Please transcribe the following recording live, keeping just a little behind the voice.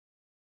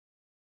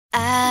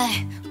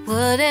I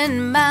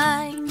wouldn't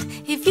mind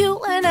if you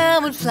and I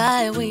would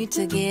fly away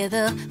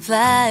together,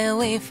 fly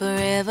away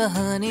forever,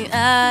 honey.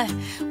 I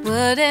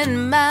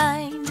wouldn't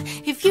mind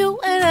if you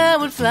and I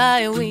would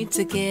fly away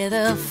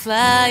together,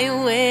 fly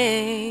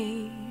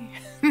away.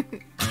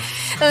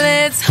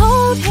 Let's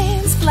hold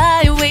hands,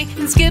 fly away,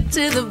 and skip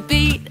to the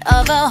beat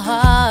of our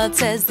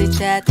hearts as they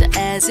chatter,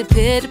 as they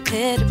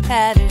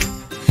pitter-pitter-patter.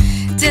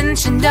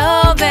 Didn't you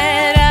know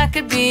that I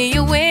could be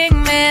your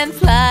wingman,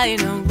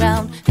 flying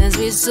around as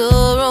we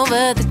soar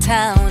over the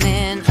town?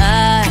 And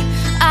I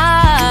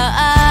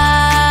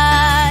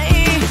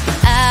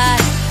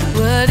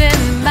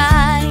wouldn't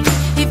mind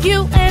if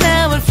you and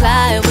I would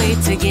fly away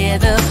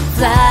together,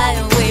 fly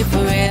away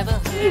forever.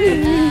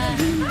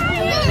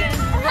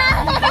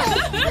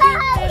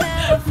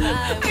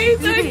 Are you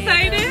so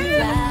excited?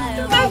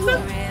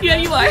 Yeah,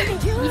 you are.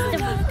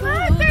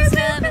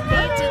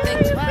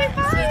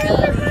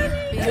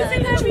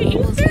 Isn't that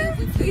Easter?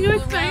 Are you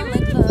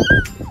excited?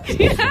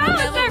 Yeah, is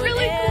that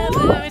really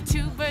cool?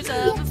 Two birds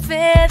of a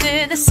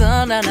feather, the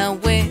sun on our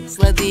wings,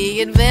 let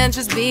the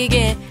adventures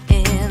begin.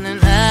 And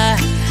I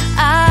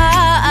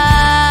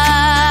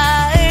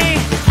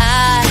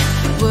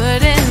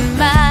wouldn't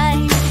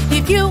mind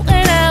if you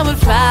and I would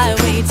fly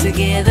away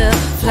together,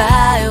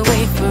 fly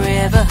away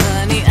forever,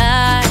 honey.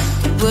 I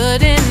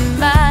wouldn't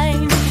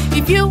mind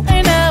if you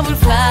and I would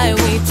fly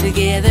away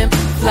together,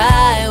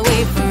 fly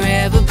away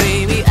forever,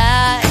 baby.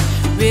 I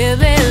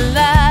really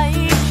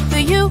like for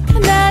you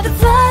and I to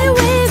fly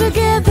away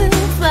together,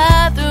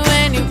 fly through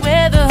any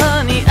weather,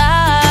 honey. I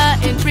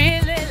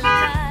really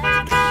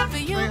like for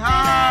you and I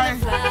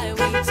to fly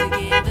away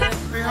together,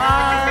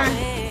 fly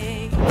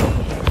away.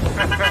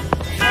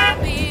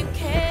 Happy and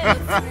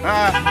carefree.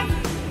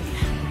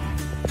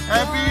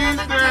 Happy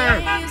Easter!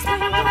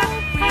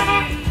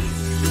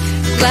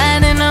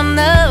 Gliding on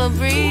the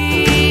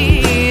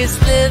breeze,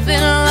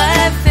 living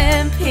life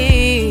in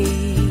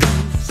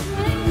peace.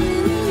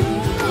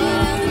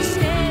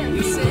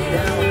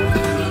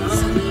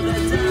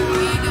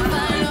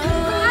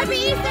 Happy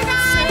Easter,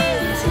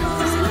 guys! It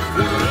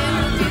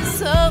would be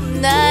so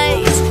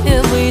nice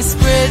if we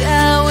spread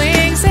our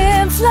wings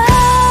and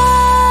fly.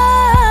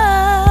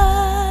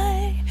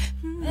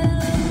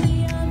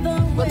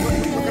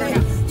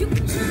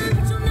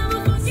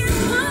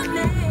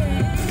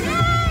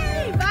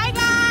 Bye,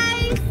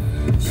 guys!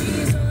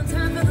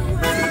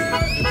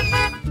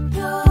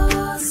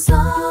 Your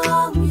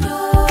songbird.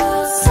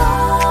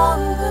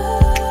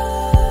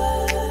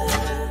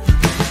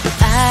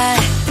 I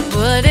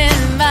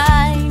wouldn't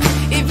mind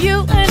if you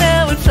and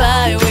I would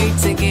fly away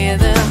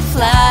together,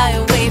 fly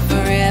away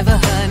forever,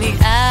 honey.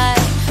 I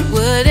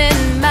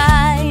wouldn't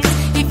mind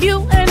if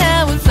you and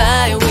I would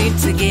fly away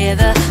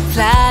together,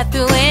 fly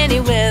through any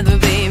weather.